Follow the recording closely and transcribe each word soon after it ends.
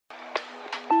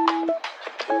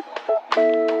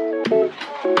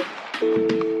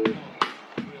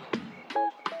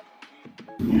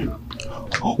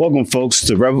Welcome, folks,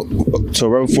 to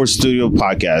Rebel Force Studio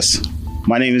podcast.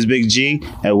 My name is Big G,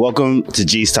 and welcome to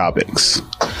G's Topics.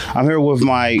 I'm here with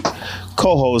my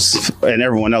co-host and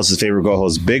everyone else's favorite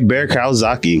co-host, Big Bear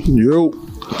Kawasaki. Yo.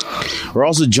 We're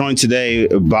also joined today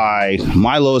by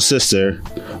my little sister,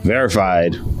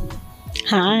 Verified.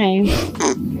 Hi.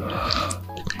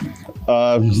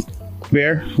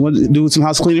 Bear, want to do some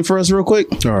house cleaning for us real quick?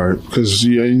 All right, because I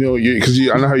know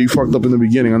how you fucked up in the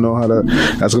beginning. I know how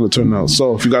that's going to turn out.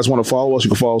 So if you guys want to follow us, you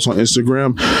can follow us on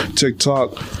Instagram,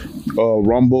 TikTok,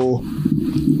 Rumble,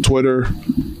 Twitter,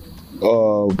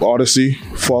 Odyssey.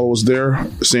 Follow us there.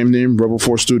 Same name, Rebel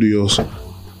Force Studios.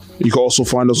 You can also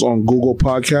find us on Google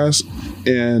Podcasts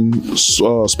and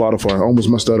Spotify. I almost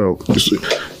messed that up.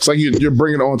 It's like you're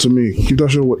bringing it on to me. Keep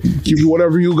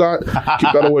whatever you got.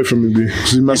 Keep that away from me, B.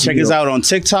 Check us out on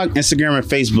TikTok, Instagram, and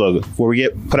Facebook, where we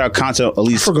put out content at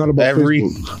least every.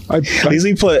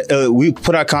 We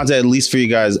put out content at least for you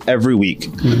guys every week.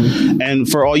 Mm-hmm. And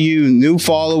for all you new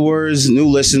followers, new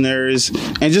listeners,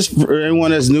 and just for anyone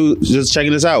that's new, just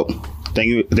checking us out. Thank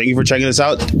you for checking us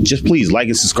out. Just please like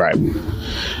and subscribe.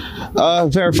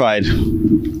 Verified.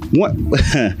 What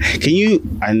can you?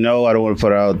 I know I don't want to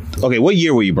put out. Okay, what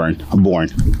year were you born?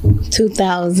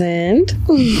 2000.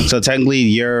 So technically,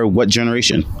 you're what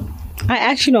generation? I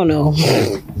actually don't know.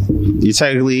 You're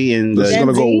technically in the. This is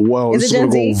gonna go well. This is gonna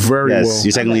go very well. Yes,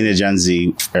 you're technically in the Gen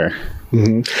Z era.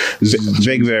 Mm-hmm.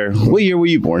 Big Bear, what year were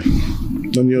you born?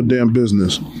 None of your damn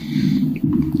business.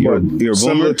 You're a boomer?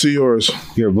 Similar to yours.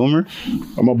 You're a boomer?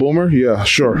 I'm a boomer? Yeah,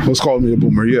 sure. Let's call me a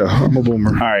boomer. Yeah, I'm a boomer.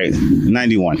 All right,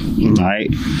 91. Mm-hmm. All right.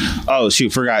 Oh,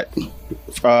 shoot, forgot.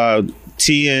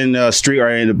 T and Street are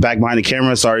in the back behind the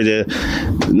camera. Sorry to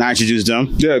not introduce them.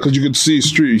 Yeah, because you can see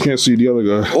Street. You can't see the other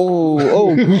guy. Oh,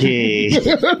 okay.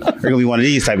 We're going to be one of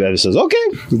these type of episodes. Okay.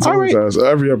 It's all right.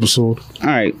 Every episode. All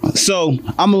right. So,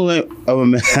 I always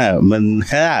going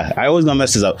to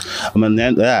mess this up.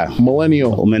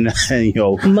 Millennial.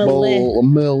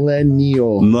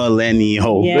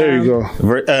 Yeah. There you go.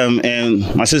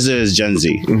 And my sister is Gen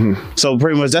Z. Mm-hmm. So,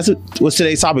 pretty much that's what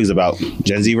today's topic is about.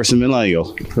 Gen Z versus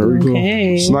millennial. There we go.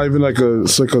 It's not even like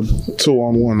it's like a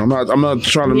 2-on-1. I'm not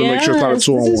trying to make sure it's not a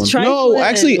 2-on-1. No,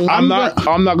 actually, I'm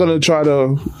not gonna try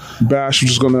to bash. I'm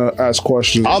just gonna ask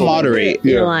questions. I'll moderate.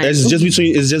 Yeah, it's just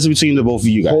between the both of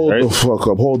you guys. Hold the fuck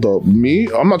up. Hold up. Me?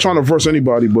 I'm not trying to verse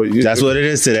anybody, but that's what it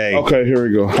is today. Okay, here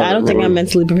we go. I don't think I'm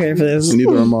mentally prepared for this.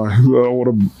 Neither am I. I don't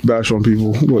want to bash on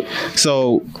people. But.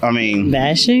 So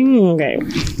bashing. Okay,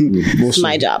 it's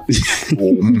my job.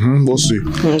 We'll see.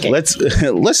 Okay.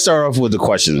 Let's start off with the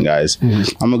question, guys. I'm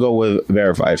gonna go with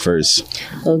Verified first.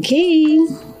 Okay.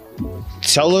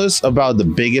 Tell us about the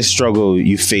biggest struggle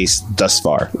you faced thus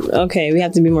far. Okay, we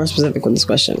have to be more specific with this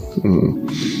question.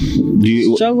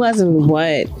 Struggle as in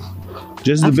what? I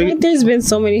feel like there's been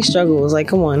so many struggles. Like,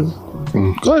 come on.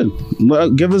 Good.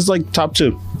 Give us like top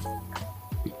 2.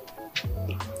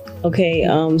 Okay,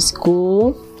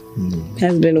 school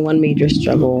has been one major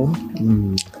struggle.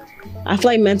 I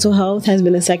feel like mental health has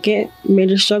been a second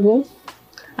major struggle.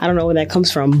 I don't know where that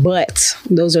comes from, but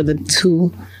those are the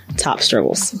 2 top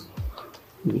struggles.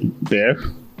 Bear?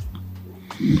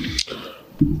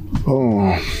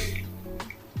 Oh,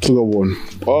 it's a good one.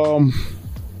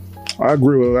 I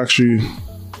agree with actually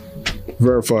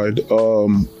Verified.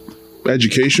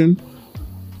 Education,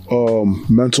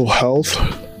 mental health,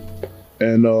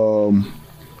 and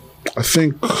I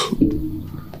think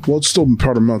it's still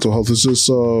part of mental health. It's just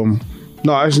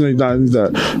no, actually not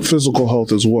that. Physical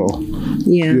health as well.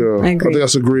 Yeah, I agree. I think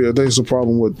that's agree. I think it's a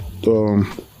problem with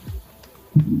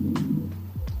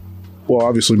well,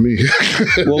 obviously me.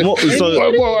 Wait,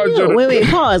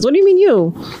 pause. What do you mean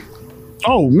you?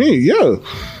 Oh, me, yeah.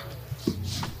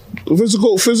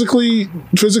 Physically,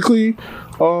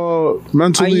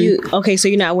 mentally. Are you okay? So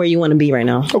you're not where you want to be right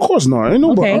now. Of course not. Ain't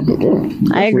nobody. Okay.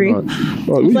 I agree. I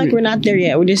feel like we're not there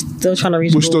yet. We're just still trying to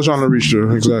reach. We're still trying to reach there.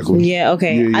 Exactly. Yeah.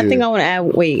 Okay. Yeah. I think I want to add.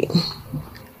 Wait.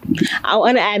 I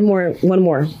want to add one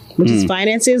more, which is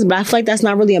finances. But I feel like that's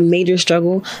not really a major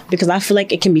struggle because I feel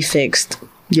like it can be fixed.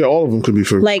 Yeah, all of them could be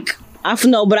fixed. Like I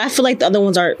feel but I feel like the other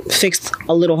ones are fixed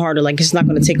a little harder. Like it's not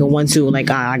going to take a 1-2. Like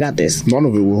I got this. None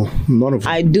of it will. None of it.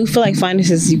 I do feel like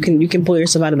finances. You can pull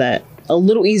yourself out of that a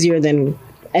little easier than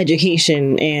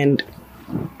education and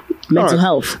mental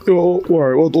health. All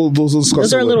right. Well,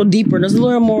 those are a little deeper. Those are a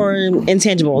little more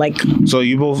intangible. Like, so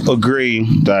you both agree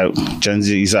that Gen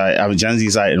Z side and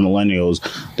millennials,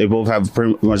 they both have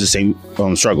pretty much the same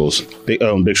struggles, big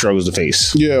struggles to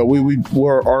face. Yeah,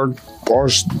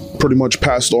 ours pretty much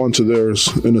passed on to theirs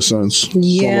in a sense.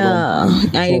 Yeah,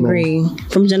 I agree.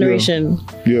 From generation.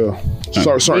 Yeah.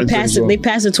 Sorry. They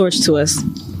pass the torch to us.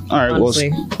 All right.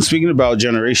 Honestly. Well, speaking about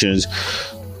generations,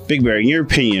 Big Bear, in your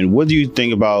opinion, what do you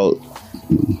think about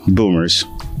boomers?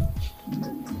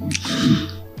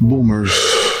 Boomers.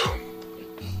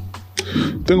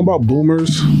 Thing about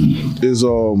boomers is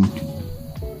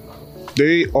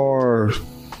they are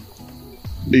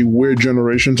a weird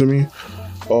generation to me.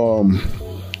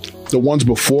 The ones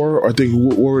before, I think,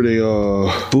 what were they?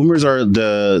 Boomers are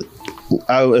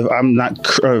I'm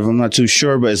not too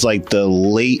sure, but it's like the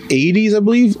late 80s, I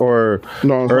believe, or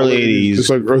early 80s. It's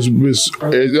like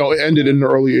it ended in the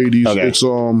early 80s. Okay. It's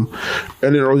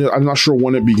ended early. I'm not sure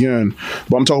when it began,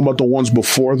 but I'm talking about the ones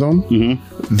before them. Mm-hmm.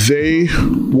 They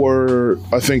were,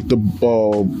 I think, the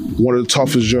one of the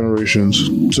toughest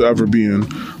generations to ever be in.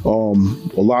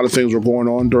 A lot of things were going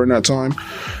on during that time,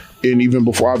 and even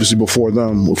before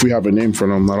them, if we have a name for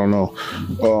them, I don't know,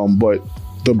 but.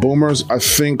 The boomers, I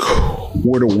think,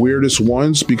 were the weirdest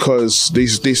ones because they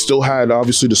still had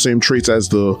obviously the same traits as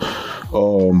the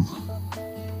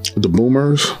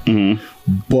boomers, mm-hmm.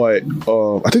 But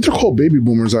I think they're called baby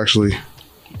boomers actually.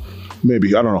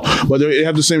 Maybe, I don't know, but they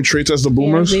have the same traits as the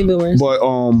boomers. Yeah, baby boomers.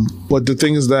 But the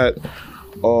thing is that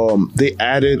they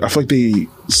added. I feel like they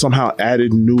somehow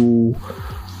added new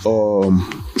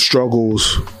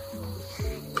struggles.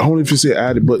 I don't know if you say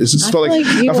added, but it's just felt like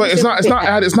I feel like it's not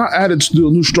added. It's not added to the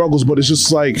new struggles, but it's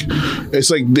just like it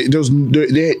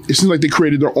seems like they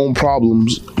created their own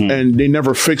problems and they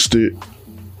never fixed it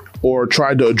or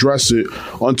tried to address it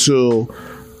until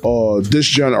our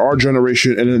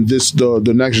generation, and then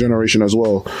the next generation as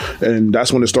well, and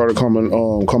that's when it started coming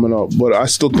up. But I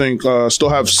still think still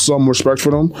have some respect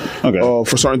for them,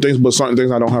 for certain things, but certain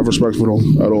things I don't have respect for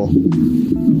them at all.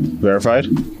 Verified.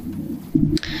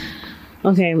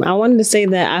 Okay, I wanted to say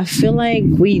that I feel like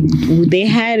they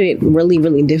had it really,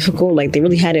 really difficult. Like, they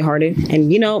really had it harder.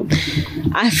 And,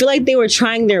 I feel like they were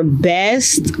trying their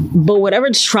best, but whatever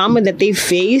trauma that they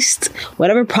faced,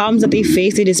 whatever problems that they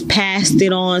faced, they just passed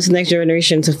it on to the next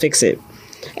generation to fix it.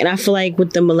 And I feel like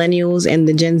with the millennials and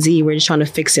the Gen Z, we're just trying to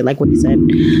fix it, like what he said.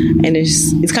 And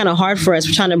it's kind of hard for us.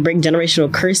 We're trying to break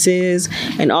generational curses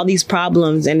and all these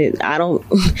problems. And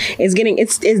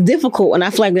it's difficult. And I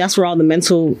feel like that's where all the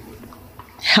mental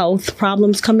health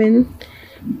problems come in.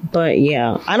 But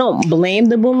yeah, I don't blame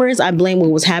the boomers. I blame what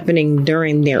was happening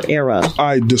during their era.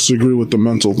 I disagree with the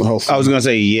mental health. I was gonna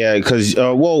say because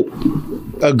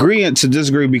agreeing to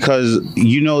disagree, because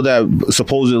that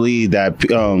supposedly that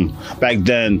back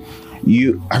then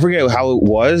I forget how it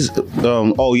was.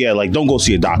 Like, don't go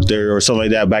see a doctor or something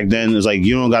like that. Back then, it's like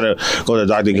you don't gotta go to the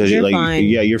doctor because you're like fine.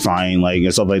 Yeah, you're fine, like,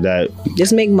 and stuff like that.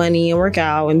 Just make money and work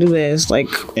out and do this, like.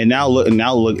 And now look.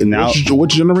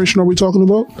 Which generation are we talking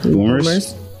about?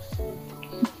 Boomers.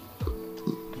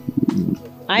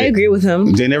 I agree with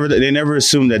him. They never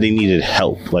assumed that they needed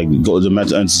help. Like, go to the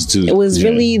mental institute. It was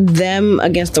really them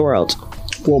against the world.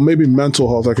 Well, maybe mental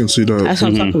health. I can see that. That's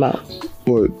what I'm talking about.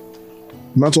 But.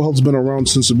 Mental health's been around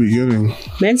since the beginning.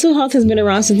 Mental health has been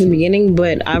around since the beginning,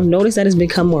 but I've noticed that it's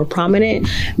become more prominent.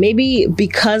 Maybe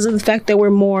because of the fact that we're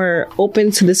more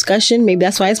open to discussion, maybe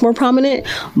that's why it's more prominent.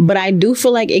 But I do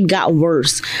feel like it got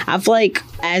worse. I feel like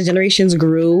as generations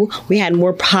grew, we had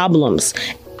more problems.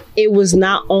 It was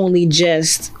not only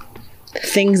just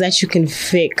things that you can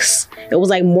fix. It was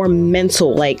like more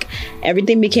mental. Like,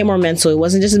 everything became more mental. It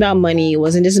wasn't just about money. It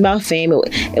wasn't just about fame.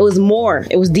 It was more.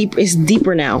 It was deep. It's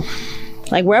deeper now.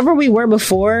 Like, wherever we were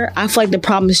before, I feel like the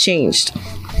problem has changed.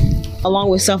 Along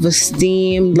with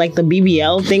self-esteem, like the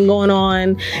BBL thing going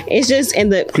on. It's just, in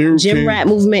the gym rat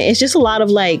movement, it's just a lot of,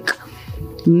 like,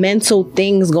 mental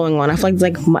things going on. I feel like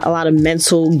there's, like, a lot of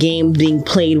mental games being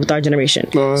played with our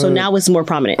generation. So now it's more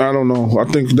prominent. I don't know. I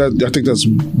think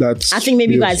that's. I think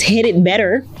maybe you guys hit it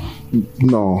better.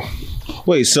 No.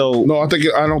 Wait, so no, I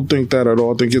don't think that at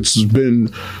all. I think it's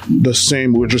been the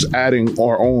same. We're just adding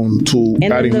our own to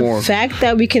adding more. The fact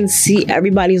that we can see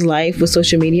everybody's life with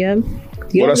social media.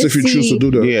 That's if you choose to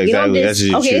do that. Yeah, exactly.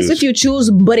 It's if you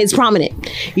choose, but it's prominent.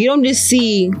 You don't just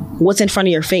see what's in front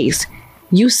of your face.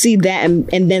 You see that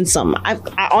and then some.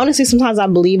 I honestly, sometimes I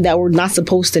believe that we're not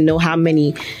supposed to know how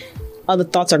many other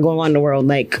thoughts are going on in the world.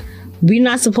 Like, we're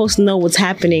not supposed to know what's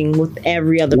happening with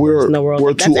every other person in the world.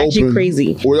 We're that's too actually open.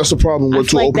 crazy. Well, that's the problem. We're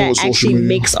too open with social media.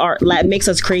 Makes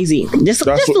us crazy. Just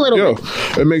a little bit.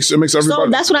 It makes everybody. So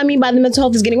that's what I mean by the mental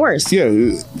health is getting worse. Yeah,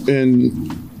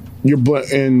 and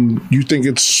you think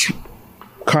it's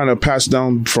kind of passed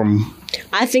down from.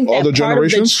 I think all that the part of the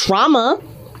generations? trauma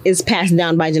is passed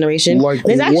down by generation. Like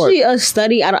There's actually what? a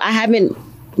study. I haven't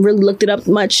really looked it up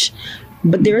much,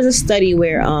 but there is a study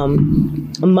where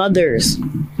mothers,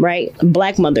 right,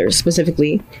 Black mothers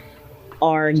specifically,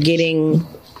 are getting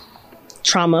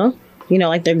trauma. You know,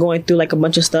 like they're going through like a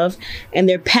bunch of stuff, and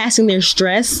they're passing their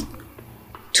stress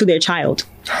to their child.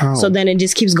 How? So then it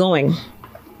just keeps going.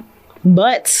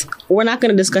 But we're not going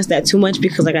to discuss that too much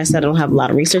because, like I said, I don't have a lot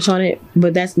of research on it.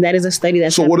 But that is a study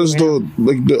that's. So what is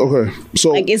okay? So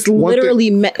like it's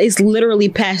literally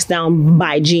passed down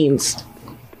by genes.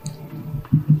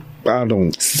 I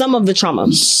don't. Some of the trauma.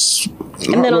 And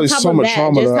then on top of that,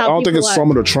 I don't think it's some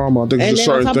of the trauma. I think it's just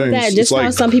certain things. That, just it's how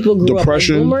like some people grew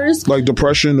depression, up. Like boomers like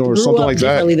depression or something like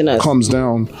that comes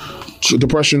down. So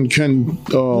depression can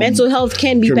mental health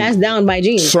can be passed down by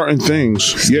genes. Certain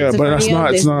things, yeah, but that's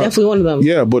not. It's not definitely one of them.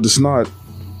 Yeah, but it's not.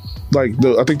 Like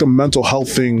I think the mental health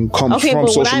thing comes from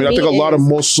social media. I think a lot of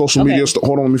most social media stuff.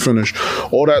 Hold on, let me finish.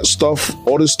 All this stuff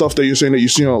that you're saying that you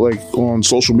see on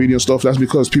social media and stuff. That's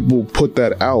because people put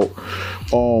that out.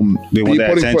 They want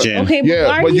that attention. Okay, but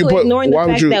why are you ignoring the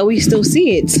fact that we still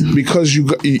see it? Because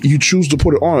you choose to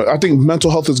put it on. I think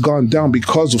mental health has gone down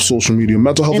because of social media.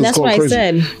 Mental health has gone crazy.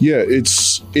 And that's what I said. Yeah,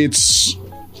 it's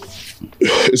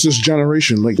this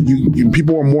generation. Like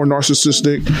people are more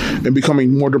narcissistic and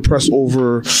becoming more depressed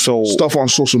over stuff on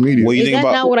social media. What do you think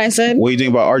about? Not what I said? What do you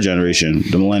think about our generation,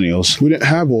 the millennials? We didn't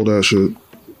have all that shit.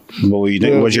 What do you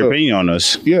think? What's your opinion on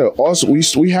us? Yeah, also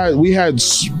we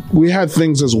had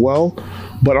things as well,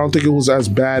 but I don't think it was as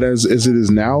bad as it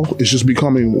is now. It's just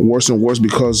becoming worse and worse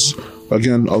because,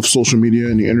 again, of social media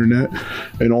and the internet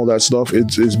and all that stuff.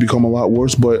 It's become a lot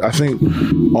worse. But I think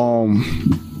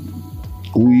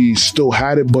we still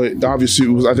had it, but obviously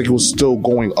I think it was still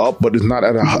going up, but it's not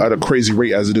at a crazy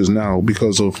rate as it is now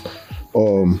because of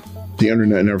the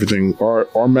internet and everything.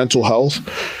 Our mental health,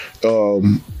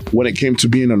 when it came to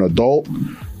being an adult,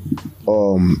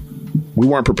 we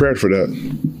weren't prepared for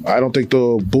that. I don't think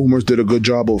the boomers did a good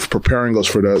job of preparing us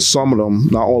for that. Some of them,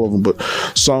 not all of them, but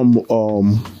some,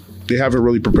 they haven't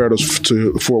really prepared us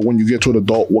for when you get to an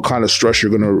adult, what kind of stress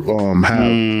you're gonna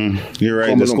have. You're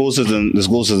right. The school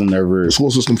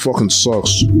system fucking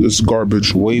sucks. It's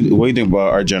garbage. What do you think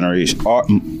about our generation?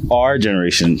 Our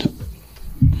generation.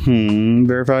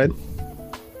 Verified.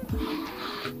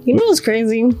 You know what's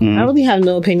crazy? I really have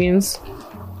no opinions.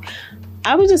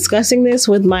 I was discussing this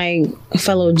with my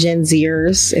fellow Gen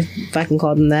Zers, if I can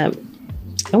call them that,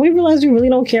 and we realized we really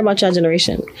don't care about your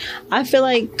generation. I feel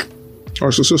like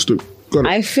narcissistic.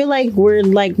 I feel like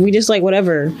we just like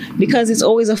whatever, because it's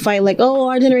always a fight. Like, oh,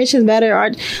 our generation's better.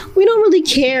 We don't really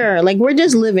care. Like, we're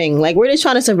just living. Like, we're just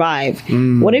trying to survive.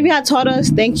 Whatever you had taught us,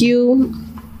 thank you.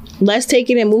 Let's take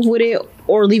it and move with it,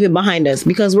 or leave it behind us,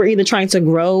 because we're either trying to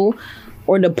grow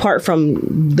or depart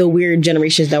from the weird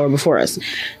generations that were before us.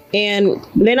 And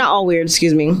they're not all weird,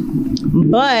 excuse me.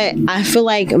 But I feel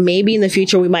like maybe in the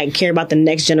future we might care about the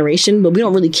next generation, but we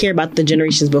don't really care about the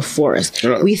generations before us.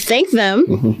 Yeah. We thank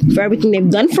them for everything they've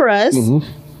done for us,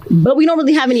 but we don't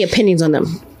really have any opinions on them,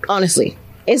 honestly.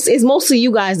 It's mostly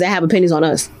you guys that have opinions on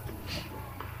us.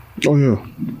 Oh, yeah,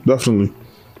 definitely.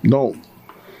 No,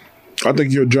 I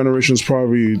think your generation's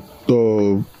probably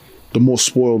the most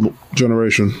spoiled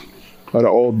generation out of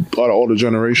all the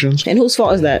generations. And whose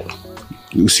fault is that?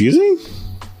 Excuse me?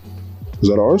 Is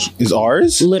that ours? Is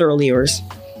ours? Literally yours.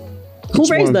 Who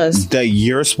raised us? That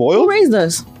you're spoiled? Who raised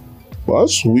us?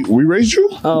 Us? We raised you?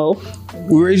 Oh.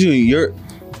 We raised you.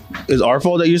 Is our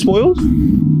fault that you're spoiled?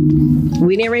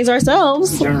 We didn't raise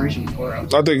ourselves. Generation before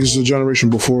us. I think it's the generation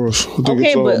before us. I think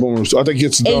it's all boomers. I think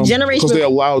it's them. A generation because they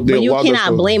allowed. But you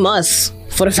cannot blame us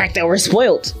for the fact that we're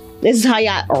spoiled. This is how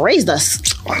y'all raised us.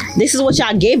 This is what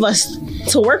y'all gave us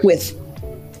to work with.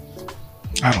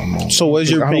 I don't know. So what's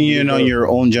your opinion on your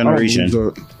own generation?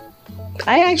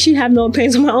 I actually have no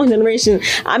opinions on my own generation.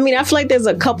 I mean, I feel like there's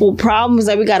a couple problems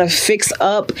that we got to fix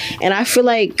up. And I feel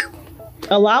like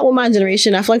a lot with my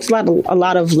generation, I feel like it's a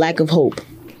lot of lack of hope.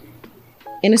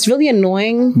 And it's really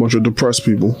annoying. Bunch of depressed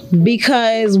people.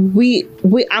 Because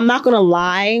I'm not going to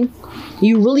lie,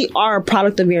 you really are a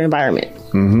product of your environment.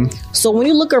 So when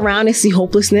you look around and see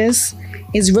hopelessness,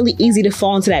 it's really easy to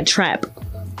fall into that trap.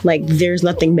 Like, there's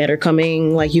nothing better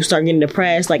coming. Like, you start getting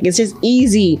depressed. Like, it's just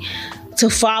easy to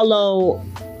follow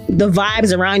the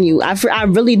vibes around you. I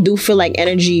really do feel like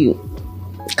energy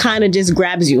kind of just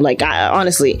grabs you. Like,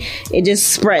 honestly, it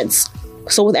just spreads.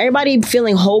 So with everybody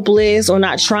feeling hopeless or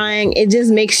not trying, it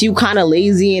just makes you kind of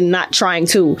lazy and not trying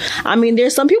too. I mean,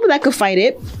 there's some people that could fight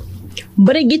it,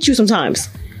 but it gets you sometimes.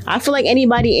 I feel like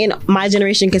anybody in my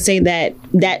generation can say that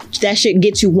shit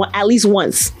gets you at least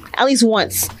once. At least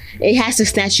once. It has to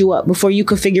snatch you up before you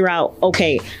can figure out,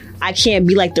 okay, I can't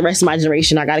be like the rest of my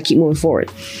generation. I got to keep moving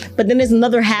forward. But then there's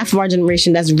another half of our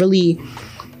generation that's really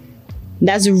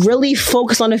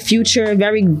focused on the future,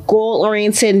 very goal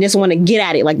oriented, and just want to get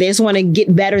at it. Like, they just want to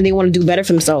get better. They want to do better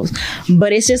for themselves.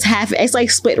 But it's just it's like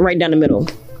split right down the middle.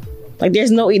 Like,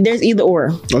 there's either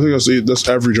or. I think that's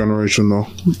every generation though.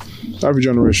 Every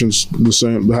generation's the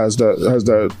same. Has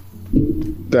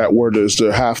that word is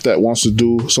the half that wants to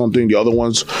do something. The other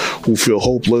ones who feel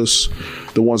hopeless.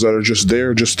 The ones that are just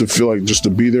there, just to feel like, just to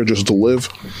be there, just to live.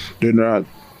 They're not.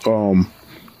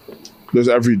 There's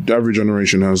every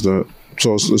generation has that.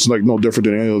 So it's like no different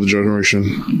than any other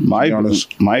generation. My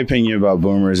opinion about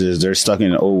boomers is they're stuck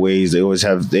in old ways. They always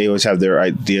have their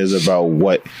ideas about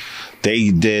what they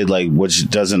did, like, which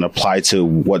doesn't apply to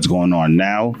what's going on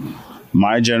now.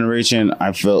 My generation,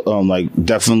 I feel like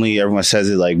definitely everyone says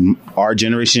it, like, our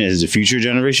generation is the future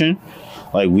generation.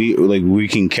 Like we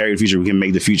can carry the future. We can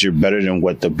make the future better than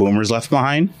what the boomers left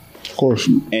behind. Of course.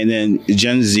 And then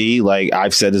Gen Z, like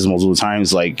I've said this multiple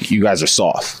times, like, you guys are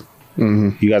soft.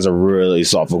 Mm-hmm. You guys are really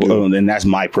soft. Yeah. And that's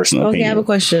my personal opinion. Okay, I have a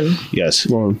question. Yes.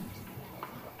 Well,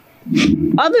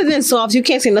 other than soft, you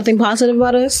can't say nothing positive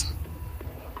about us?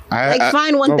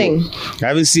 Find one thing.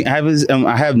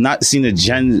 I have not seen a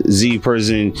Gen Z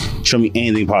person show me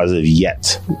anything positive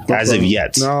yet. Okay. As of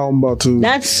yet. Now I'm about to.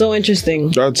 That's so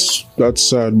interesting. That's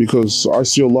sad because I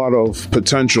see a lot of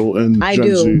potential in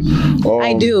Gen Z.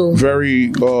 I do.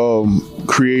 Very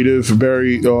creative,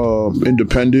 very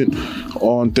independent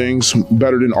on things.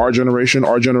 Better than our generation.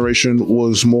 Our generation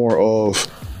was more of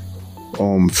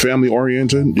family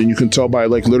oriented, and you can tell by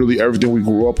like literally everything we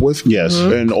grew up with. Yes.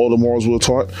 Mm-hmm. And all the morals we were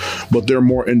taught, but they're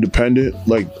more independent.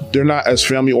 Like, they're not as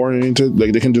family oriented.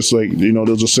 Like, they can just, like,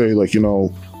 they'll just say, like,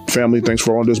 family, thanks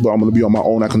for all this, but I'm going to be on my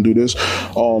own. I can do this.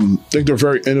 I think they're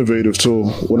very innovative too.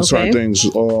 When certain things,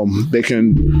 they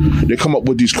come up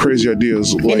with these crazy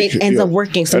ideas, like, and it ends up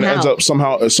working somehow. And it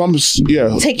ends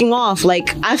up taking off.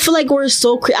 Like, I feel like we're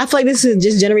so. I feel like this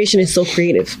generation is so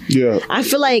creative. Yeah. I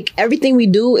feel like everything we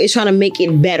do is trying to make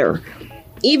it better.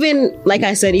 Even, like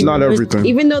I said, not everything.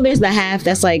 Even though there's the half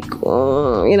that's like,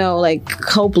 like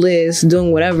hopeless,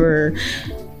 doing whatever.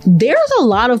 There's a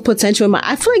lot of potential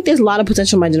I feel like there's a lot of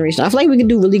potential in my generation. I feel like we can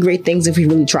do really great things if we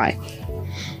really try.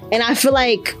 And I feel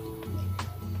like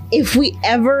if we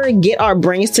ever get our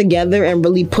brains together and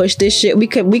really push this shit, we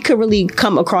could really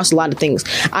come across a lot of things.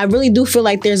 I really do feel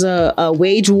like there's a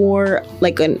wage war,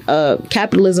 like a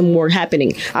capitalism war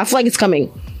happening. I feel like it's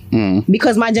coming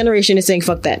because my generation is saying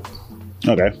fuck that.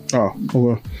 Okay. Oh,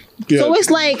 okay. Yeah. So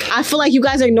it's like, I feel like you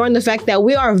guys are ignoring the fact that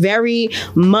we are very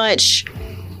much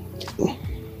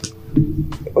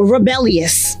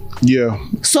rebellious. Yeah.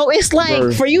 So it's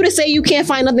like, for you to say you can't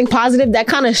find nothing positive, that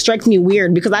kind of strikes me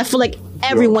weird, because I feel like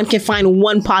everyone can find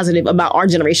one positive about our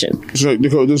generation. So,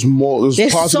 there's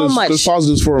positives, so much. There's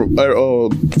positives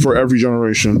for every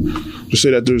generation. To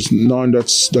say that there's none,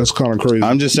 that's kind of crazy.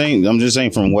 I'm just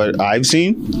saying from what I've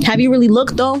seen. Have you really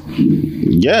looked though?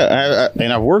 Yeah,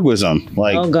 and I've worked with some.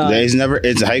 Like, oh God. There's never.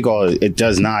 It's how you call it. It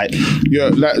does not. Yeah,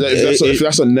 if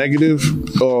that's a negative.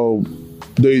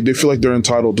 They feel like they're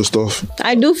entitled to stuff.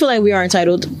 I do feel like we are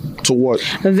entitled. To what?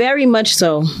 Very much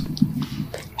so.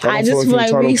 I just feel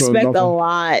like we expect a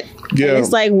lot. Yeah. And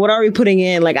it's like, what are we putting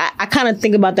in? Like, I kind of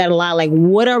think about that a lot. Like,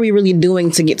 what are we really doing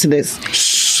to get to this?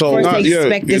 So that's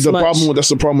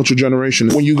the problem with your generation.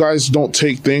 When you guys don't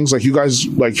take things, like you guys,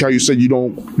 like how you said, you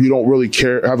don't really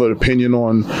have an opinion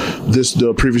on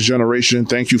the previous generation.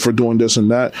 Thank you for doing this and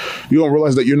that. You don't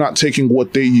realize that you're not taking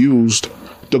what they used,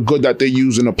 the good that they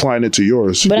use, and applying it to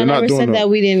yours. But I never said that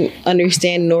we didn't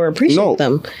understand nor appreciate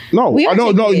them. No, I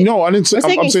didn't say.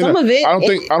 I'm saying some of it.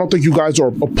 I don't think you guys are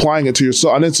applying it to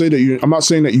yourself. I didn't say that. I'm not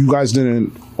saying that you guys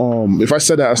didn't. If I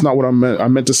said that, that's not what I meant. I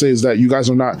meant to say is that you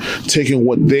guys are not taking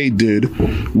what they did,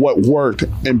 what worked,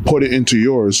 and put it into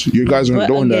yours. You guys aren't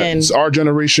doing that. So our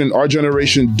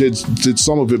generation did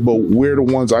some of it, but we're the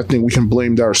ones, I think we can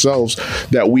blame ourselves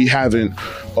that we haven't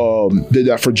did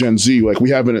that for Gen Z. Like,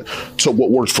 we haven't took what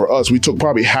worked for us. We took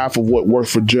probably half of what worked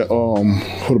for the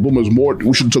boomers. More,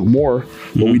 we should have took more,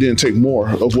 but we didn't take more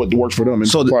of what worked for them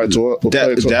and apply it to us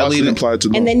and apply it to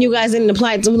them. And then you guys didn't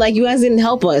apply it to, like, you guys didn't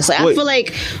help us. Like, I feel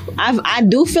like I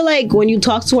do feel like when you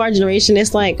talk to our generation,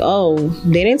 it's like, oh,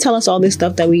 they didn't tell us all this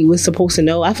stuff that we was supposed to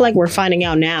know. I feel like we're finding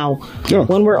out now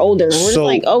when we're older. We're just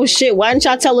like, oh shit, why didn't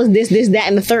y'all tell us this, that,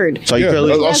 and the third? So you feel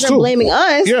like you guys are blaming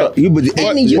us.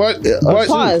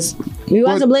 Pause. You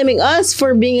guys are blaming us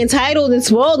for being entitled and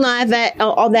spoiled and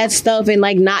all that stuff, and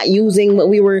like not using what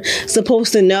we were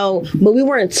supposed to know, but we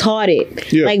weren't taught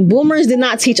it. Yeah. Like boomers did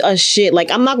not teach us shit. Like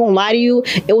I'm not gonna lie to you,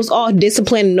 it was all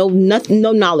discipline, no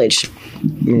knowledge.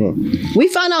 Yeah. We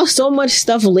found out so much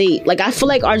stuff late. Like I feel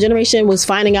like our generation was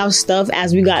finding out stuff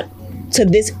as we got to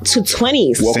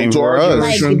 20s. Welcome to our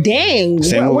generation. Like, dang.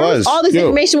 Same with us. All this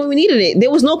information when we needed it.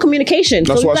 There was no communication.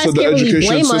 That's why I said the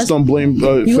education system blamed.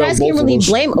 You guys can't really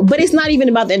blame, but it's not even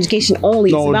about the education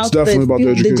only. No, it's definitely about the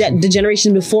education. The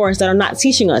generation before us that are not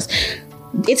teaching us.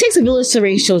 It takes a village to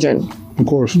raise children. Of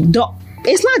course.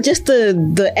 It's not just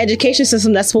the education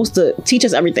system that's supposed to teach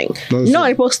us everything. You're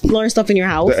supposed to learn stuff in your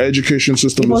house. The education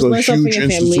system is a huge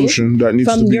institution that needs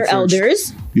to be from your fixed.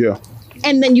 Elders. Yeah.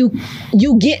 And then you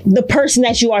get the person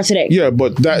that you are today. Yeah,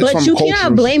 but you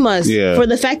cannot blame us for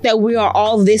the fact that we are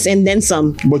all this and then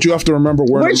some. But you have to remember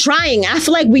we're trying. I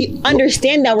feel like we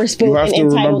understand that we're spoiled and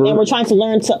entitled, and we're trying to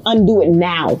learn to undo it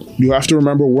now. You have to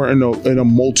remember we're in a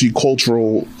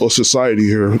multicultural society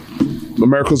here.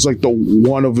 America's like the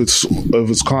one of its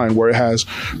kind where it has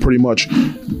pretty much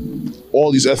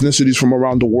all these ethnicities from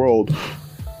around the world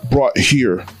brought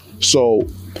here. So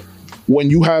when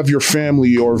you have your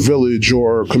family or village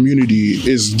or community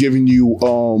is giving you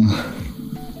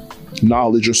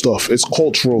knowledge or stuff, it's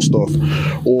cultural stuff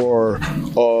or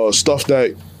stuff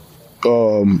that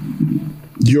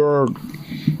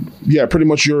pretty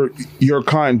much your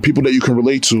kind, people that you can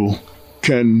relate to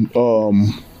can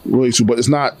relate to. But it's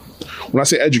not, when I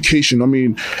say education, I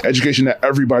mean education that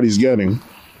everybody's getting,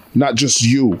 not just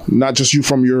you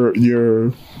from your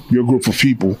group of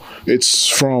people. It's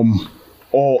from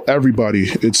everybody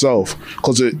itself,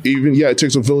 because it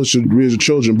takes a village to raise the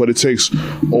children, but it takes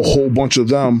a whole bunch of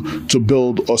them to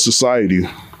build a society.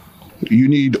 You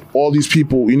need all these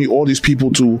people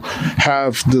to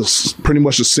have this pretty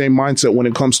much the same mindset when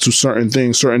it comes to certain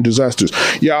things, certain disasters.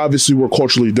 Yeah, obviously we're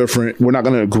culturally different. We're not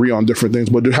going to agree on different things,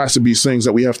 but there has to be things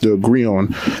that we have to agree on,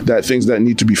 that things that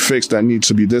need to be fixed, that need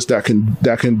to be this, that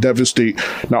can devastate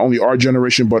not only our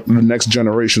generation, but the next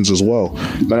generations as well.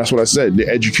 And that's what I said. The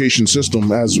education system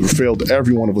has failed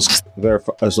every one of us.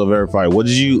 Verify. What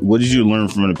did you learn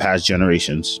from the past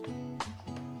generations?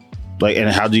 Like, and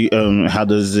how do you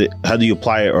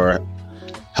apply it or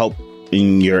help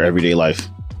in your everyday life?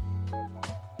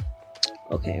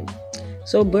 Okay,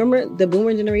 so the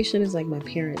boomer generation is like my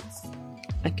parents,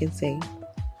 I can say.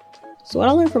 So what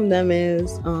I learned from them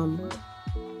is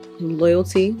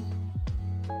loyalty,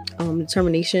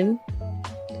 determination,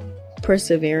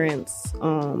 perseverance.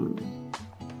 I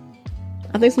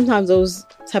think sometimes those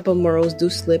type of morals do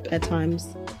slip at times,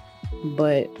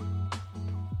 but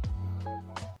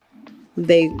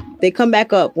they come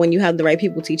back up when you have the right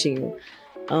people teaching you.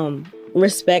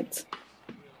 Respect.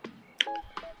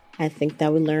 I think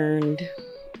that we learned.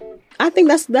 I think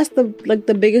that's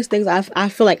the biggest things I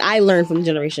feel like I learned from the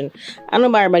generation. I don't know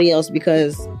about everybody else,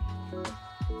 because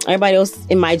everybody else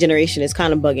in my generation is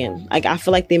kind of bugging. Like I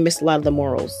feel like they missed a lot of the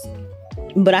morals.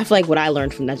 But I feel like what I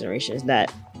learned from that generation is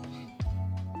that.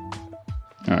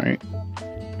 All right,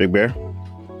 Big Bear.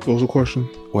 What was the question?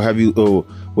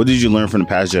 What did you learn from the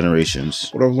past generations?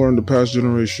 What I've learned the past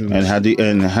generations. And how do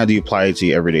you apply it to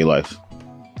your everyday life?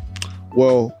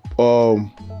 Well,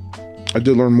 I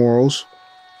did learn morals,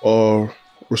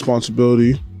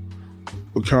 responsibility,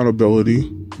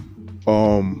 accountability.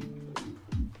 You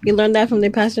learned that from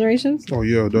the past generations? Oh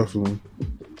yeah, definitely.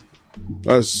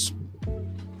 That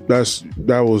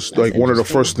was like one of the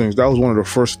first things. That was one of the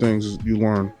first things you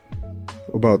learn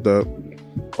about that.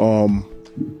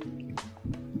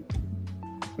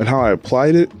 And how I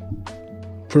applied it,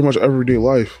 pretty much everyday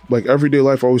life. Like everyday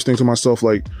life, I always think to myself,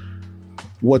 like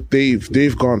what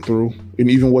they've gone through, and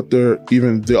even what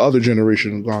even the other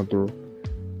generation gone through,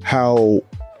 how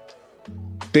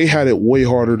they had it way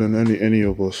harder than any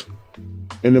of us.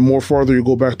 And the more farther you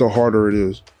go back, the harder it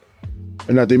is.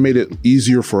 And that they made it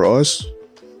easier for us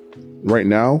right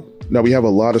now. Now we have a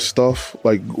lot of stuff,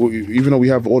 like even though we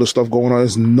have all the stuff going on,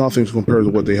 it's nothing compared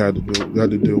to what they had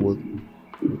to deal with.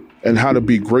 And how to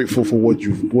be grateful for what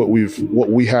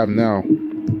we have now.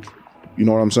 You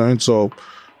know what I'm saying? So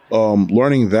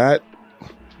learning that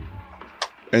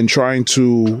and trying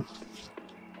to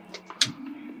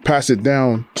pass it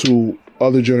down to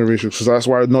other generations, because that's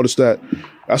why I noticed that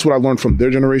that's what I learned from their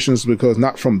generations, because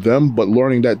not from them, but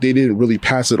learning that they didn't really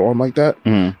pass it on like that.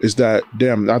 Is that,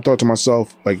 damn, I thought to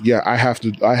myself, like, yeah, I have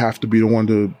to be the one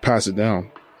to pass it down.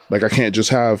 Like, I can't just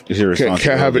have, can't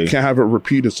have it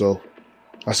repeat itself.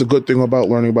 That's a good thing about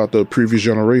learning about the previous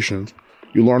generations.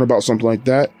 You learn about something like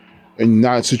that, and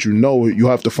now since you know it, you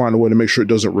have to find a way to make sure it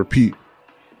doesn't repeat.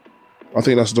 I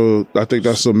think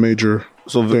that's a major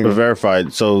thing.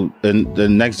 Verified. So the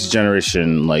next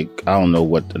generation, like, I don't know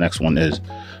what the next one is,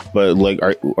 but like,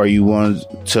 are you ones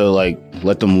to like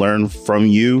let them learn from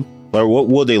you, or what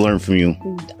will they learn from you?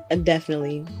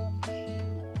 Definitely.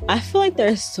 I feel like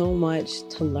there's so much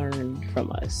to learn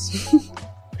from us.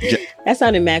 That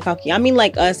sounded mad cocky. I mean,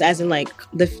 like us, as in like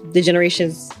the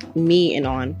generations me and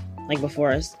on, like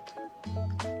before us.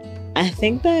 I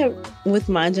think that with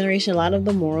my generation, a lot of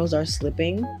the morals are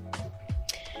slipping.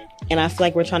 And I feel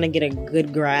like we're trying to get a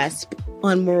good grasp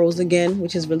on morals again,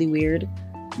 which is really weird.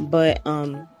 But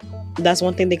that's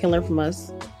one thing they can learn from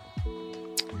us.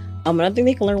 Another thing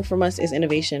they can learn from us is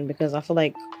innovation, because I feel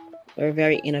like we're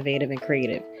very innovative and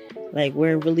creative. Like,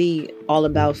 we're really all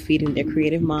about feeding their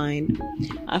creative mind.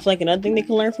 I feel like another thing they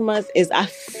can learn from us is, I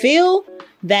feel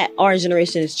that our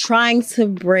generation is trying to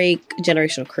break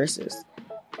generational curses.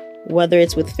 Whether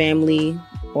it's with family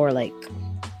or like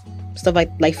stuff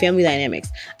like family dynamics.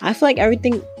 I feel like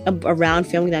everything around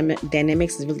family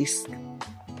dynamics is really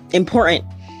important,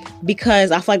 because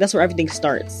I feel like that's where everything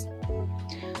starts.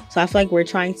 So I feel like we're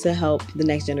trying to help the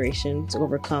next generation to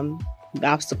overcome the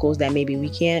obstacles that maybe we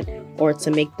can't, or to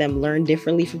make them learn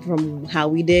differently from how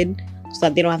we did, so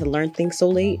that they don't have to learn things so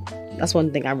late. That's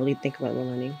one thing I really think about when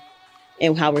learning,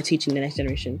 and how we're teaching the next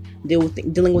generation.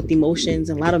 Dealing with emotions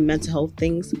and a lot of mental health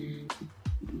things.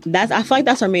 I feel like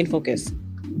that's our main focus.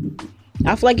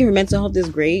 I feel like if your mental health is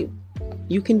great,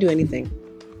 you can do anything.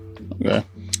 Okay.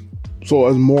 So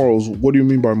as morals, what do you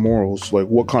mean by morals? Like,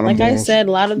 what kind of morals? Like I said,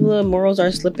 a lot of the morals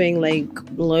are slipping, like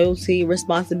loyalty,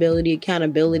 responsibility,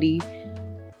 accountability.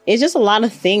 It's just a lot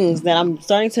of things that I'm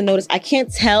starting to notice. I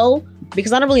can't tell,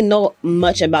 because I don't really know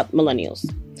much about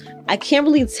millennials. I can't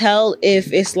really tell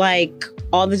if it's like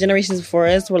all the generations before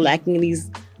us were lacking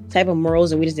these type of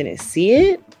morals and we just didn't see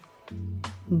it.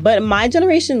 But my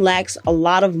generation lacks a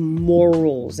lot of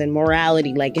morals and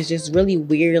morality. Like, it's just really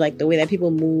weird. Like, the way that people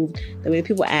move, the way that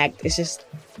people act, it's just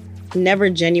never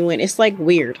genuine. It's like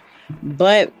weird.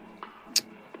 But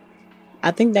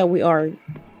I think that we are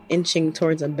inching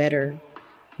towards a better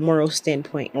moral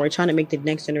standpoint, and we're trying to make the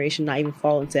next generation not even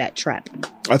fall into that trap.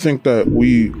 I think that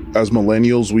we, as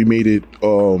millennials, we made it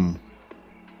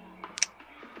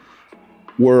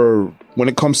when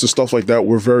it comes to stuff like that,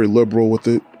 we're very liberal with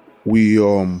it. We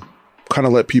kind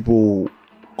of let people,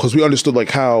 because we understood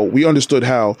how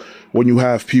when you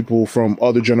have people from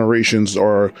other generations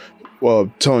are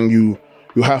telling you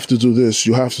have to do this,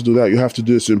 you have to do that, you have to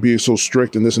do this, and being so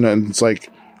strict and this and that, and it's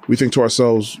like, we think to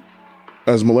ourselves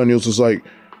as millennials, it's like,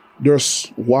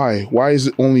 why is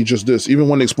it only just this? Even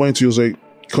when they explain to you, it's like,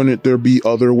 couldn't there be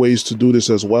other ways to do this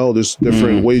as well? There's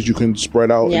different ways you can spread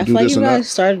out and do this and that. Yeah, I feel like you guys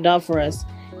started out for us,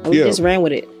 and we just ran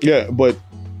with it. Yeah, but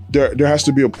there has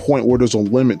to be a point where there's a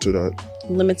limit to that.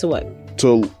 Limit to what?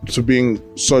 To being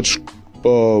such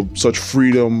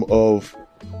freedom of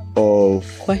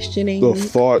questioning the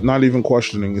thought, not even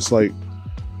questioning. It's like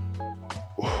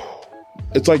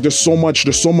there's too much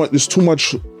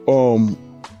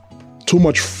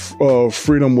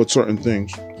freedom with certain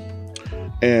things,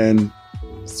 and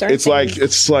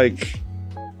it's like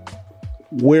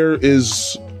where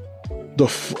is the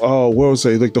I want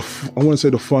to say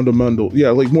the fundamental,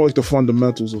 like more like the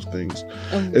fundamentals of things.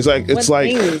 It's like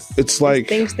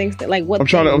what? I'm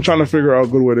trying to figure out a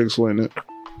good way to explain it.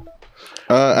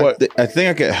 I think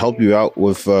I could help you out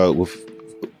with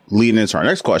leading into our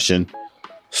next question.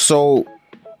 So,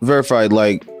 verified,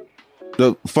 like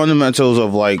the fundamentals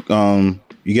of like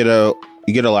you get a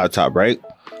laptop, right?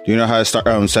 Do you know how to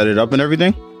start set it up and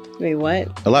everything? Wait,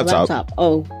 what? A laptop.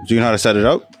 Oh. Do you know how to set it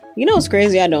up? You know what's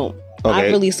crazy? I don't. Okay.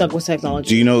 I really suck with technology.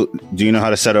 Do you know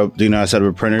how to set up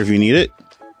a printer if you need it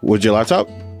with your laptop?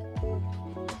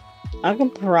 I can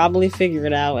probably figure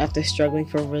it out after struggling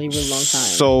for a really, really long time.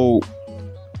 So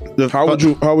how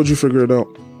would you figure it out?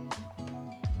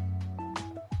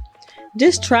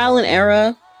 Just trial and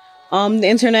error on the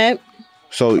internet.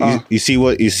 So you see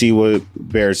what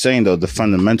Bear's saying though, the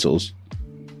fundamentals.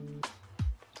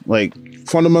 Like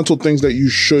fundamental things that you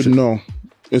should know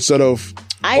instead of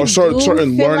I certain feel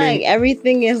learning, like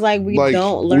everything is like we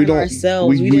don't learn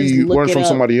ourselves. We just learn from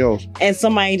somebody else, and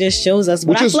somebody just shows us.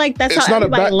 But I feel like that's how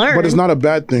everybody learns. But it's not a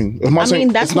bad thing.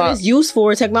 That's what it's used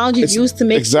for. Technology is used to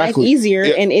make life easier,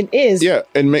 and it is. Yeah,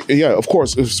 of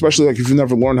course. Especially like if you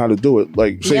never learned how to do it.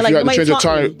 Like say if you had to change a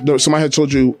tire, somebody had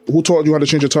told you. Who taught you how to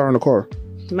change a tire in a car?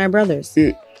 My brothers.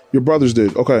 Your brothers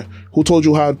did. Okay. Who told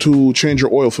you how to change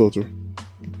your oil filter?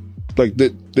 Like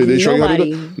did they show you how to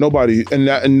do it? Nobody. And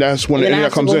that's when the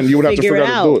internet comes in. You would have to figure out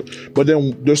how to do it. But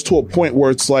then there's to a point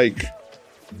where it's like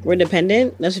we're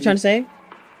dependent. That's what you're trying to say?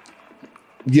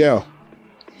 Yeah.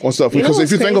 On stuff. Because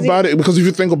if you think about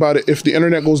it, if the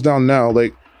internet goes down now,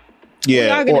 like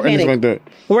or anything like that.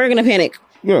 We're gonna panic.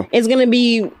 Yeah. It's gonna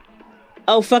be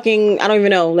I don't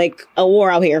even know, like a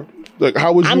war out here. Like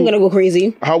how would I'm gonna go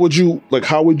crazy. How would you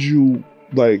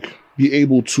be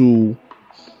able to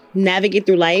navigate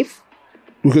through life?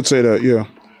 We could say that, yeah.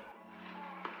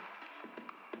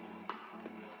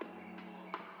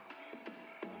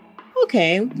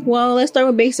 Okay, well, let's start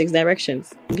with basics,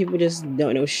 directions. People just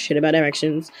don't know shit about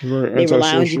directions. Right, they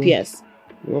rely on GPS.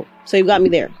 Yep. So you got me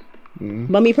there.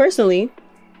 Mm-hmm. But me personally,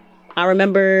 I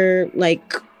remember,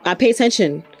 like, I pay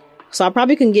attention. So I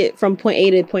probably can get from point A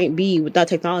to point B without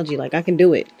technology. Like, I can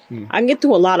do it. I can get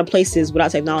to a lot of places without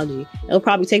technology. It'll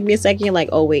probably take me a second, like,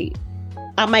 oh, wait.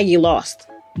 I might get lost.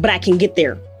 But I can get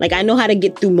there. Like, I know how to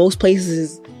get through most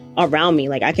places around me.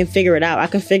 Like, I can figure it out. I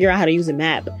can figure out how to use a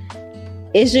map.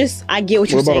 It's just, I get what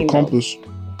you're saying. What about a compass?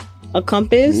 A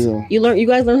compass? Yeah. You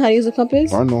guys learn how to use a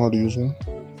compass? I know how to use one.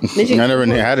 I never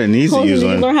had a need to use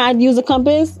one. Did you learn how to use a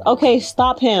compass? Okay,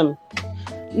 stop him.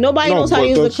 Nobody knows how to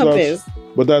use a compass.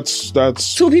 But that's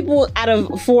 2 people out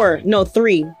of 4. No,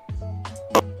 3.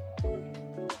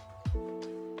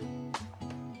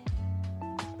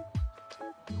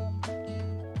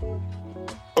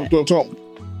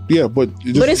 Yeah, but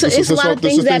it's a lot of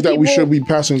things that we should be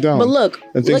passing down. But look,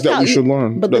 and things that we should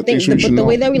learn. But the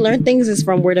way that we learn things is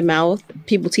from word of mouth,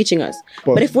 people teaching us.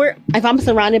 But if I'm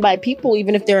surrounded by people,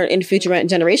 even if they're in future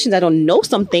generations, I don't know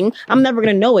something, I'm never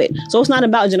gonna know it. So it's not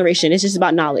about generation; it's just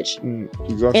about knowledge.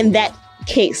 Exactly. In that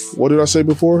case, what did I say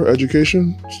before?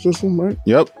 Education system, right?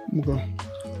 Yep. Okay.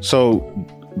 So,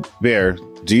 Bear,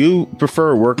 do you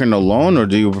prefer working alone or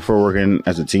do you prefer working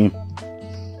as a team?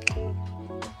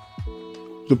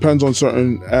 Depends on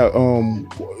certain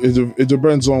it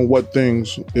depends on what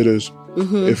things it is.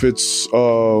 Mm-hmm. If it's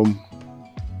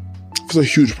a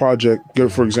huge project,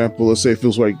 for example, let's say it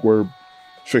feels like we're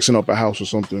fixing up a house or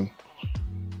something,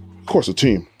 of course a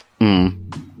team.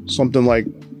 Something like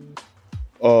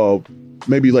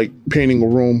maybe like painting a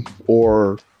room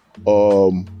or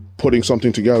putting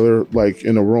something together like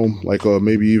in a room, like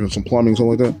maybe even some plumbing,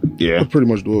 something like that. Yeah, I pretty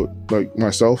much do it like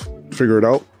myself, figure it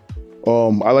out.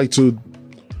 I like to,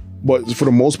 but for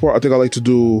the most part, I think I like to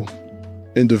do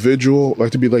individual,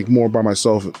 like to be like more by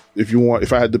myself.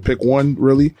 If I had to pick one,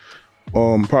 really,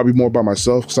 probably more by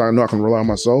myself, because I know I can rely on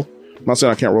myself. I'm not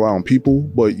saying I can't rely on people,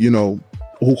 but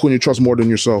who can you trust more than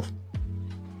yourself?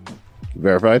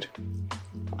 Verified.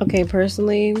 Okay,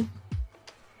 personally,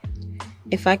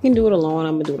 if I can do it alone,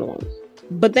 I'm gonna do it alone.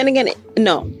 But then again,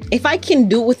 no. If I can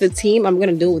do it with a team, I'm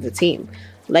gonna do it with a team.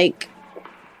 Like,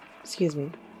 excuse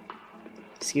me.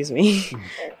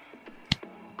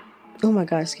 Oh my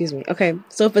gosh, excuse me. Okay,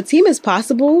 so if a team is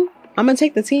possible, I'm gonna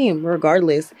take the team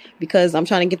regardless, because I'm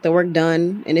trying to get the work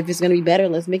done, and if it's gonna be better,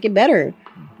 let's make it better.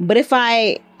 But if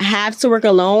I have to work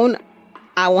alone,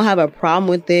 I won't have a problem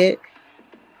with it.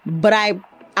 But I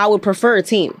would prefer a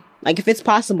team. Like, if it's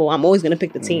possible, I'm always gonna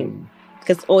pick the team,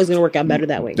 because it's always gonna work out better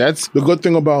that way. That's the good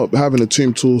thing about having a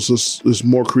team too. Is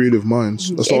more creative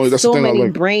minds. That's so the thing. Many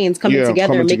brains coming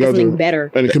together and making something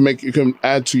better. And it can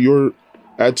add to your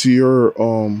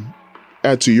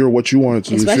what you wanted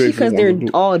to. Especially because they're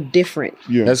all different.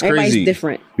 Yeah, that's Everybody's crazy.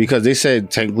 Different. Because they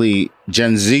said technically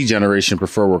Gen Z generation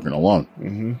prefer working alone.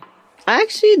 Mm-hmm. I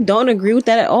actually don't agree with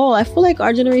that at all. I feel like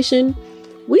our generation,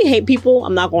 we hate people.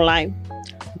 I'm not gonna lie,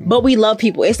 but we love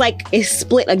people. It's like it's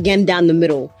split again down the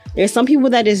middle. There's some people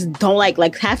that just don't like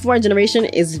half of our generation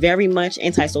is very much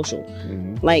antisocial.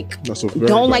 Mm-hmm. Like,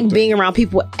 don't like being around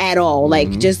people at all.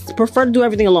 Like, just prefer to do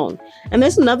everything alone. And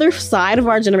there's another side of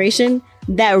our generation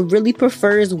that really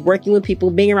prefers working with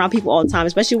people, being around people all the time,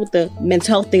 especially with the mental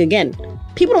health thing again.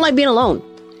 People don't like being alone.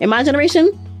 In my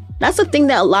generation, that's the thing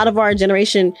that a lot of our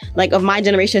generation, like of my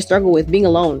generation, struggle with, being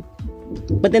alone.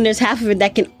 But then there's half of it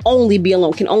that can only be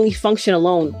alone, can only function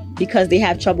alone because they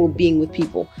have trouble being with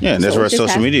people. Yeah, and that's where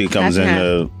social media comes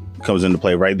into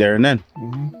play right there and then.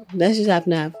 That's just have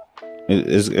to have.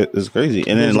 It's crazy.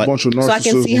 And then a bunch of so I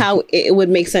can see how it would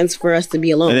make sense for us to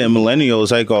be alone. And then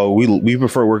millennials, like, we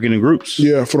prefer working in groups.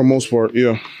 Yeah, for the most part,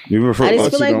 yeah. We prefer. I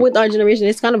just feel like with our generation,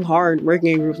 it's kind of hard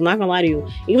working in groups. I'm not gonna lie to you.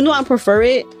 Even though I prefer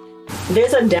it,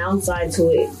 there's a downside to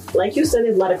it. Like you said,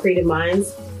 there's a lot of creative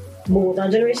minds. But with our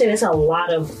generation, it's a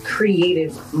lot of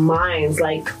creative minds.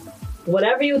 Like,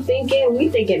 whatever you're thinking, we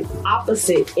thinking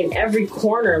opposite in every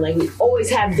corner. Like, we always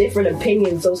have different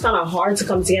opinions. So it's kind of hard to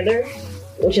come together,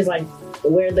 which is like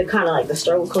where the kind of like the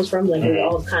struggle comes from. Like, we're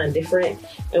all kind of different.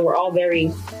 And we're all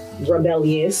very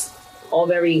rebellious, all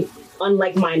very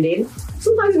unlike-minded.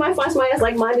 Sometimes you might find somebody that's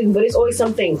like-minded, but it's always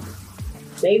something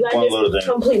that you guys just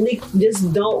completely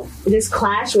just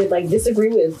clash with, like, disagree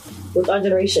with our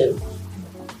generation.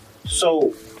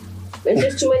 So there's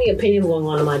just too many opinions going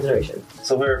on in my generation.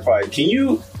 So Verified, can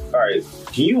you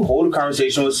hold a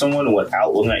conversation with someone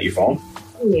without looking at your phone?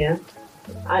 Yeah.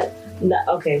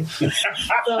 Okay. So,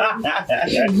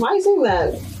 why are you saying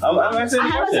that? I'm asking I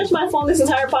haven't touched my phone this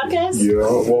entire podcast. Yeah,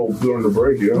 well, during the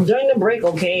break, yeah. During the break,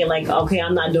 okay,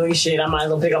 I'm not doing shit. I might as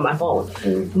well pick up my phone.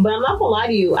 But I'm not gonna lie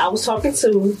to you. I was talking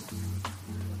to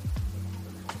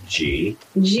G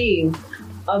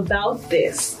about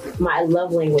this. My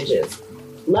love languages.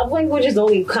 Love languages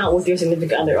only count with your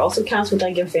significant other. It also counts with,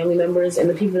 like, your family members and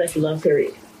the people that you love,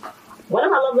 period. One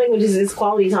of my love languages is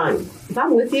quality time. If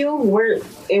I'm with you, we're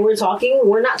talking,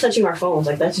 we're not touching our phones.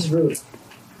 Like, that's just rude.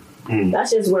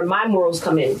 That's just where my morals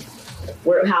come in.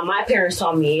 Where how my parents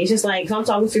taught me. It's just like, if I'm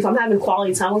talking to you, if I'm having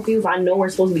quality time with you, if I know we're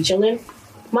supposed to be chilling,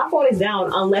 my phone is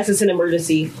down unless it's an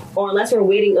emergency or unless we're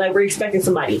waiting, like, we're expecting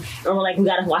somebody. Or we're like, we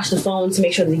gotta watch the phone to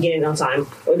make sure they get in on time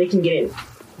or they can get in.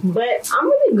 But I'm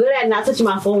really good at not touching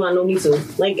my phone when I don't need to.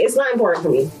 Like, it's not important for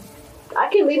me. I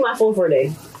can leave my phone for a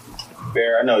day.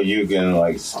 Bear, I know you can,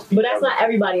 like... But that's not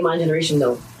everybody in my generation,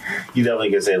 though. You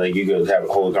definitely can say, like, you could have a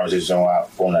whole conversation on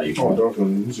phone that you can. Oh,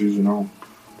 definitely. It's easy now.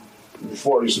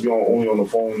 Before, I used to be only on the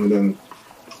phone and then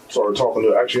started talking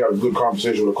to... Actually had a good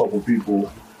conversation with a couple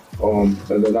people. And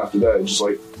then after that, it's just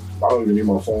like, I don't even need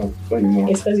my phone anymore.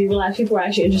 It's because you realize people are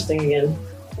actually interesting again.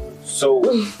 So,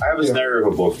 I have a scenario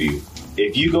for both of you.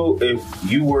 If you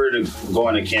were to go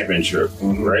on a camping trip,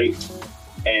 right,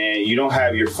 and you don't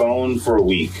have your phone for a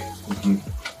week,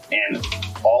 and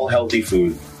all healthy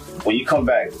food, when you come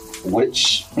back,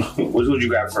 which would you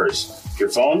grab first? Your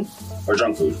phone or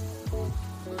junk food?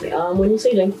 When you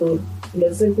say junk food,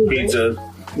 does it include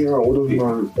pizza? Yeah, what does it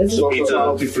matter? Pizza, not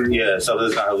healthy for you. Yeah, stuff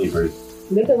that's not healthy for you.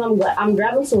 Because I'm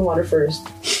grabbing some water first.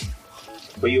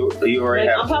 But you already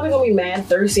have. I'm probably gonna be mad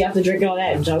thirsty after drinking all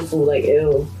that junk food. Like,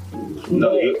 ew.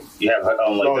 No, you have like.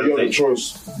 No, you have a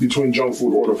choice between junk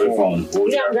food or the phone.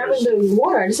 Yeah, I'm grabbing the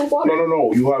water. I just like water.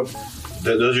 No. You have.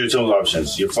 Those are your two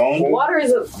options. Your phone. Water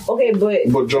is okay,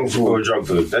 but junk food or junk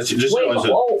food. That's just. Wait, I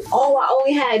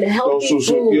only had healthy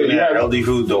food. You had healthy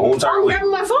food the whole time. I'm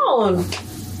grabbing my phone.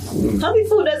 Healthy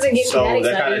food doesn't get me that excited.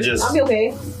 That kind of just. I'll be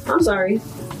okay. I'm sorry.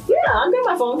 Yeah, I'm grabbing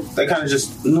my phone. That kind of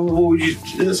just. No, what would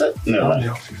you say?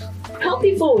 No.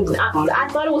 Healthy food. I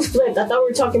thought it was flipped. I thought we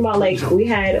were talking about, like, we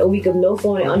had a week of no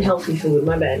phone and unhealthy food.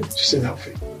 My bad. She said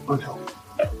healthy.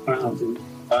 Unhealthy.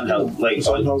 Like, it's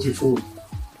unhealthy food.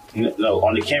 No,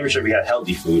 on the camping trip we had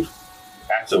healthy food.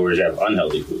 Afterwards you have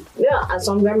unhealthy food. Yeah,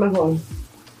 so I'm grabbing my phone.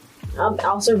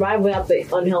 I'll survive without the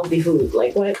unhealthy food.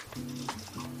 Like, what?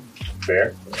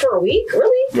 Fair. For a week?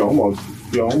 Really? Yo,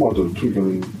 I'm about to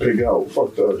freaking pig out.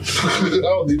 Fuck that. I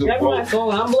don't need the phone. My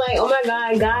phone. I'm like, oh my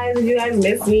god, guys, if you guys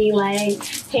miss me, like,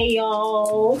 hey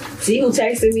y'all, see who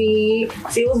texted me,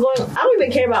 see what's going on. I don't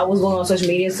even care about what's going on social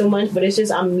media so much, but it's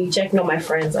just me checking on my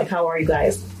friends. Like, how are you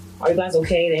guys? Are you guys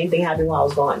okay? Did anything happen while I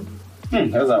was gone?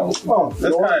 That's kind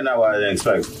of not what I didn't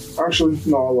expect. Actually,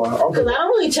 no, because I don't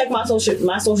really check my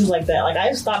socials like that. Like,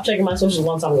 I stopped checking my socials a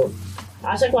long time ago.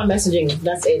 I check my messaging.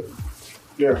 That's it.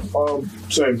 Yeah,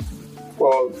 same.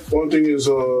 Well, one thing is,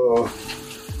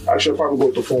 I should probably go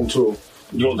with the phone too.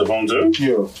 You want the phone too?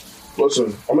 Yeah.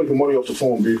 Listen, I'm making money off the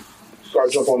phone, B. Gotta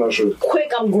jump on that shit.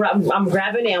 Quick, I'm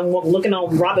grabbing it. I'm looking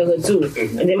on Robinhood too.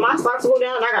 And then my stocks go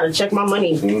down, I gotta check my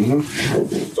money.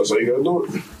 That's how you gotta do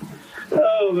it.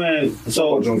 Oh, man.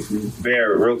 So,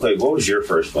 Bear, real quick, what was your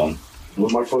first phone? What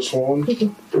was my first phone?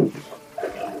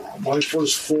 My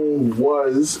first phone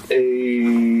was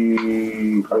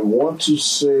I want to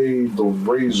say the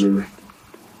Razor.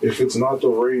 If it's not the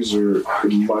Razor,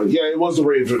 it might. Yeah, it was the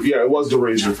Razor. Yeah, it was the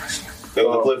Razor.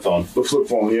 The flip phone. The flip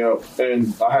phone, yeah.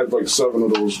 And I had like 7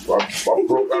 of those. I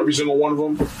broke every single one of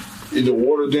them. Either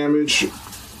water damage.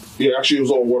 Yeah, actually, it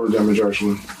was all water damage,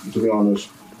 actually, to be honest.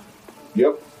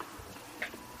 Yep.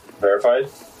 Verified?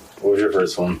 What was your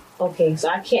first phone? Okay, so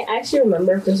I can't actually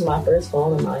remember if this was my first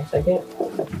phone or my second.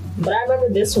 But I remember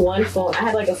this one phone. I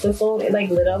had like a flip phone. It like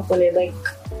lit up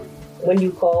when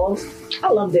you called. I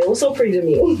loved it. It was so pretty to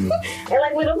me. And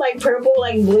like lit up like purple,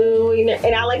 like blue,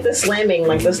 and I like the slamming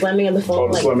of the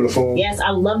phone. The slamming the phone. Yes,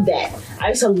 I love that. I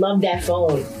used to love that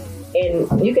phone.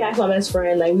 And you can ask my best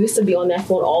friend, like, we used to be on that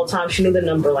phone all the time. She knew the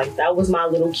number. Like, that was my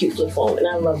little cute flip phone, and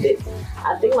I loved it.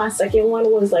 I think my second one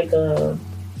was like a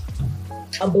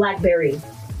BlackBerry.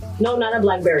 No, not a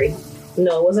BlackBerry.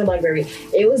 No, it wasn't a BlackBerry.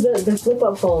 It was the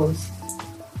flip-up phones.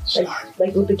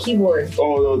 Like with the keyboard.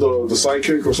 Oh, the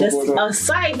sidekick or something like that? A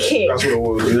sidekick. That's what it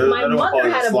was. My mother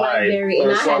had a BlackBerry, and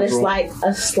I had a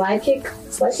sidekick.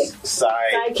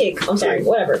 I'm sorry,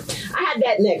 whatever. I had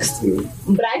that next,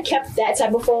 but I kept that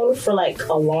type of phone for like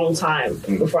a long time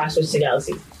before I switched to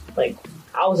Galaxy. Like,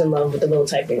 I was in love with the little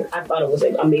typing. I thought it was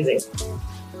like, amazing.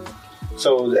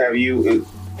 So, do you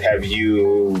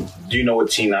know what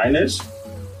T9 is?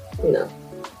 No.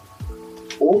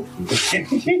 You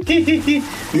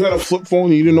had a flip phone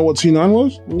and you didn't know what T9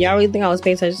 was? Y'all really think I was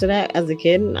paying attention to that as a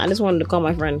kid? I just wanted to call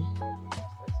my friend.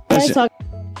 Talking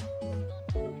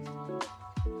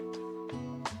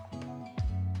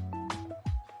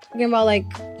about like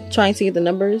trying to get the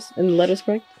numbers and the letters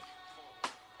correct?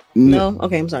 No?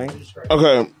 Okay, I'm sorry.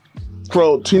 Okay.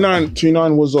 So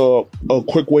T9 was a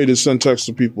quick way to send text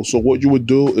to people. So what you would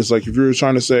do is like if you were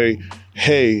trying to say,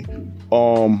 hey,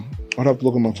 I'd have to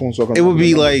look at my phone so I can. It would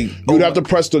be like you'd have to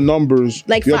press the numbers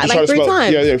like three times.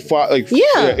 Yeah, five. Like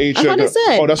that's what it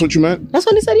said. Oh, that's what you meant. That's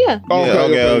what it said. Yeah. Oh,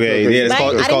 okay. Yeah,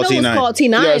 it's called T9. It was called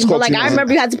T9. Yeah, it's called but like T9. I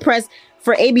remember you had to press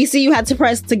for ABC. You had to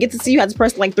press to get to C. You had to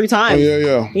press like 3 times.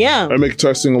 Oh, yeah. I make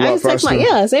texting a lot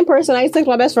faster. Same person. I used to text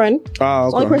my best friend. Okay. It's the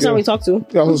only person I really talk to.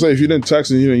 Yeah, I was gonna say if you didn't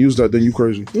text and you didn't use that, then you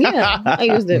crazy. Yeah, I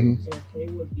used it. So K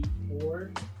would be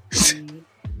 4, 3,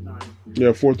 9.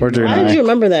 Yeah, 4, 3, 9. Why did you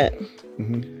remember that?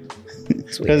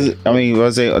 Because I mean,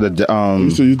 let's say on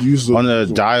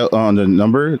the dial on the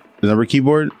number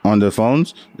keyboard on the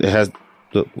phones, it has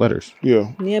the letters.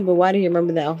 Yeah. Yeah, but why do you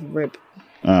remember that off of rip?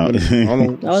 I don't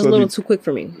know. That was a little too quick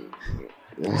for me.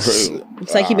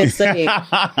 It's like you've been studying. All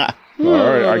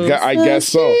right, I guess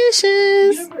so. You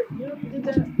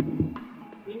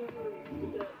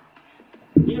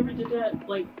never did that,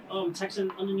 like texting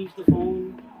underneath the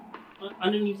phone,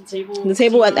 underneath the table. The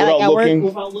table at work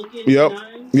without looking. Yep.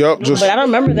 No, Just. But I don't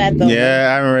remember that though.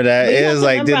 Yeah, I remember that. It was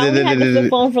like I had the flip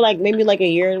phone for like maybe like a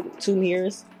year, 2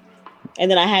 years,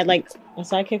 and then I had like a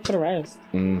sidekick for the rest.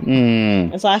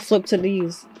 And so I flipped to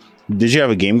these. Did you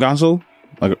have a game console?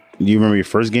 Like, do you remember your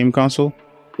first game console?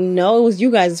 No, it was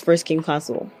you guys' first game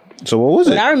console. So what was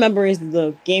it? What I remember is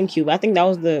the GameCube. I think that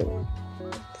was the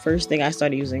first thing I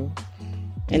started using,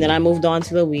 and then I moved on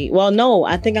to the Wii. Well, no,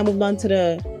 I think I moved on to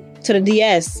the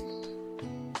DS.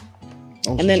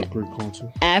 And then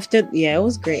after, it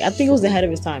was great. I think it was ahead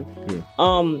of its time. Yeah.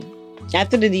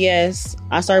 After the DS,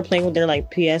 I started playing with their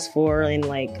like PS4 and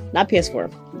like not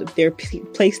PS4, their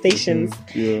PlayStations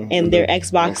and their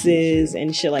Xboxes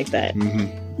and shit like that.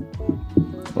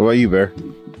 What about you, Bear?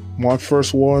 My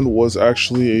first one was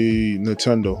actually a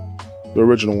Nintendo, the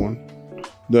original one.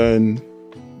 Then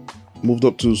moved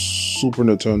up to Super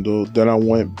Nintendo. Then I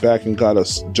went back and got a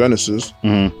Genesis.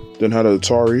 Then had an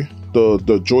Atari.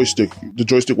 The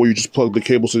joystick where you just plug the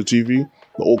cables to the TV.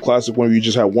 The old classic one where you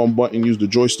just had one button, use the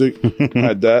joystick.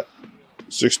 Had that.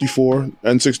 64,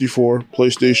 N64,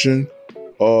 PlayStation.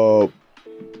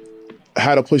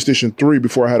 Had a PlayStation 3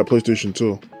 before I had a PlayStation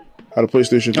 2. Had a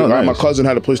PlayStation 2. Nice. My cousin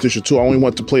had a PlayStation 2. I only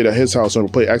went to play it at his house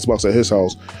and play Xbox at his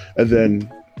house. And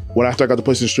then after I got the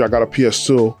PlayStation 3, I got a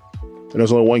PS2. And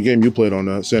there's only one game you played on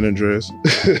that, San Andreas.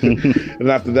 And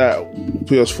after that,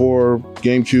 PS4,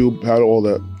 GameCube, had all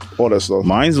that stuff.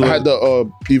 I had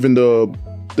even the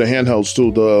handhelds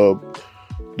too,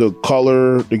 the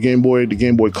Color, the Game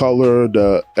Boy Color,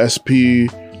 the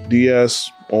SP, DS,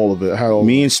 all of it.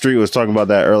 Me and Street was talking about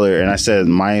that earlier, and I said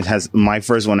my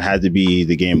first one had to be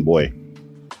the Game Boy.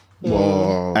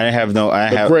 I have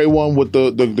the gray one with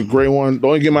the gray one. The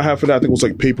only game I had for that I think was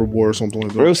like Paperboy or something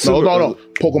like that. No,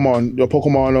 Pokemon.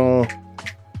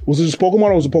 Was it just Pokemon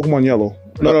or was it Pokemon Yellow?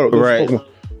 No, right. Pokemon.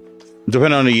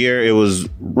 Depending on the year, it was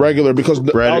regular because I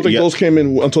don't think those came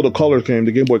in until the Color came.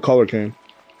 The Game Boy Color came.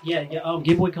 Yeah.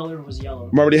 Game Boy Color was yellow.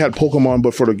 Remember they had Pokemon,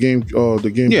 but for the game.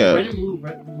 Yeah. Red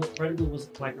and blue was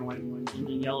black and white, and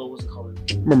then yellow was color.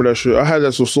 Remember that shit? I had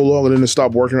that so long, and then it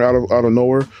stopped working out of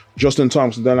nowhere. Just in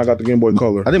time, so then I got the Game Boy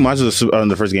Color. I think mine was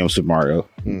the first game was Super Mario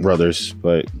Brothers.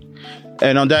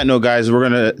 And on that note, guys, we're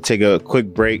gonna take a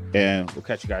quick break, and we'll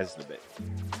catch you guys in a bit.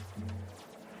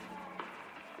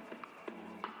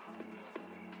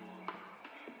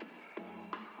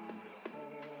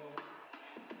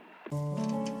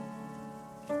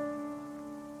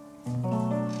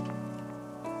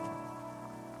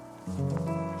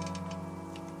 Thank